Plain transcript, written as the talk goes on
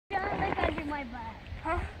my butt.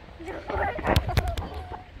 Huh?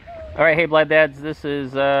 Alright, hey Blab Dads, this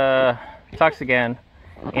is Tux again.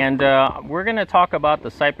 And we're going to talk about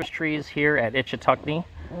the cypress trees here at Ichetucknee.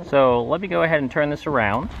 So let me go ahead and turn this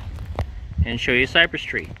around and show you a cypress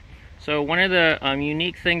tree. So one of the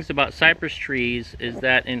unique things about cypress trees is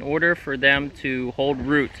that in order for them to hold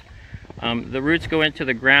root, the roots go into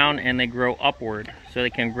the ground and they grow upward so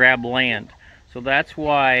they can grab land. So that's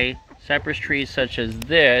why cypress trees such as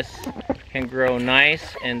this can grow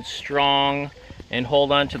nice and strong and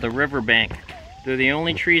hold on to the riverbank. They're the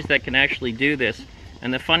only trees that can actually do this.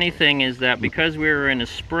 And the funny thing is that because we were in a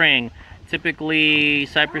spring, typically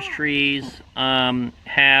cypress trees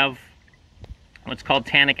have what's called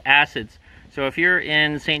tannic acids. So if you're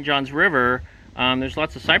in St. John's River, there's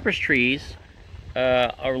lots of cypress trees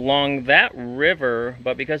along that river,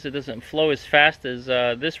 but because it doesn't flow as fast as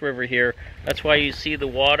this river here, that's why you see the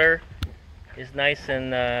water is nice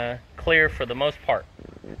and clear for the most part.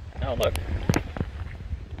 Oh, look.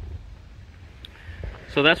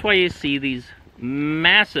 So that's why you see these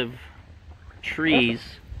massive trees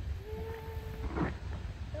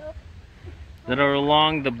that are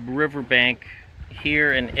along the riverbank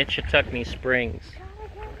here in Ichetucknee Springs.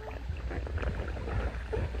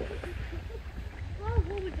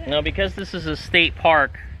 Now, because this is a state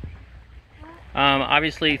park,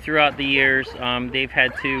 obviously throughout the years they've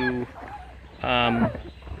had to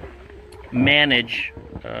manage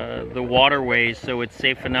the waterways so it's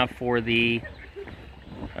safe enough for the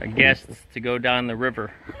guests to go down the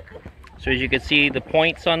river. So as you can see, the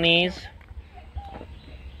points on these,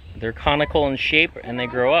 they're conical in shape and they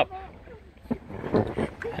grow up.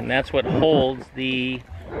 And that's what holds the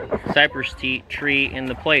cypress tree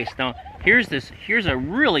into place. Now, here's a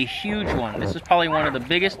really huge one. This is probably one of the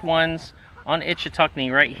biggest ones on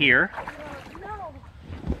Ichetucknee right here.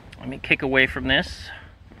 Let me kick away from this.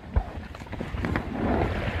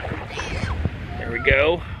 There we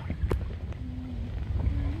go.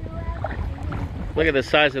 Look at the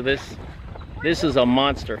size of this. This is a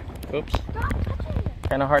monster. Oops.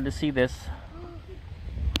 Kind of hard to see this.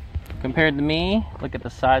 Compared to me, look at the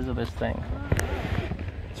size of this thing.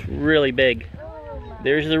 It's really big.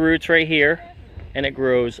 There's the roots right here, and it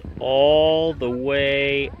grows all the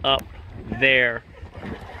way up there.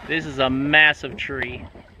 This is a massive tree.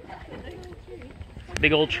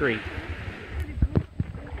 Big old tree.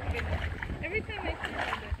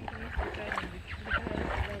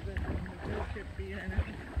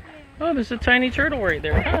 Oh, there's a tiny turtle right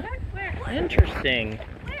there, huh? Interesting.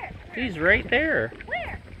 He's right there.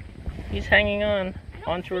 He's hanging on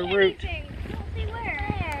onto a root.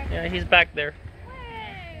 Yeah, he's back there.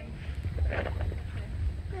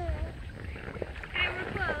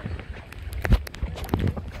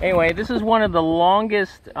 Anyway, this is one of the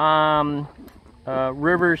longest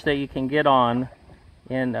rivers that you can get on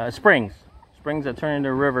in springs that turn into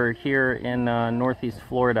a river here in northeast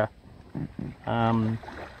Florida.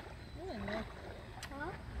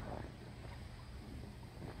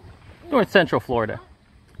 North Central Florida.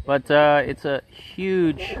 But it's a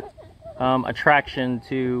huge attraction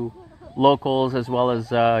to locals as well as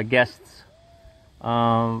guests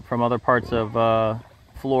from other parts of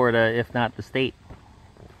Florida, if not the state,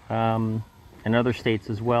 and other states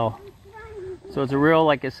as well. So it's a real,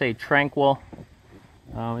 like I say, tranquil.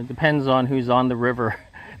 It depends on who's on the river.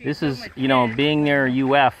 This is, you know, being near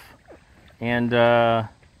UF and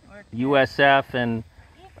USF and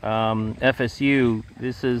FSU.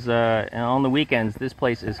 This is and on the weekends this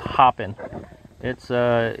place is hopping. It's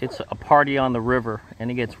a party on the river, and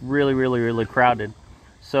it gets really crowded.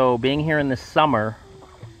 So being here in the summer,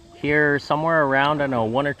 here somewhere around, I don't know,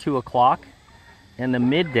 1 or 2 o'clock in the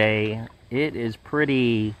midday, it is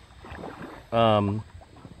pretty spread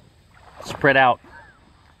out.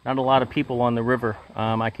 Not a lot of people on the river.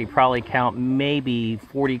 I could probably count maybe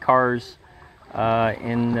 40 cars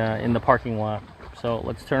in the parking lot. So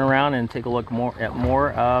let's turn around and take a look at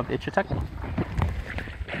more of Ichetucknee.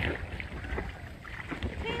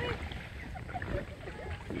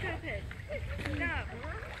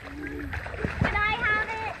 Can I have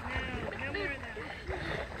it? No, no more of that.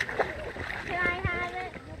 Can I have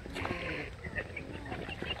it? I'm going to tell you a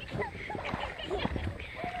secret.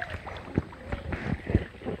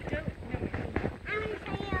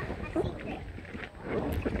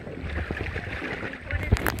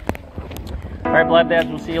 Alright, Blab Dads,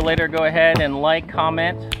 we'll see you later. Go ahead and like,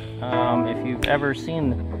 comment if you've ever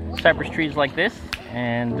seen cypress trees like this.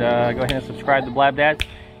 And go ahead and subscribe to Blab Dads.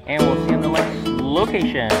 And we'll see you in the next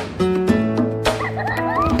location.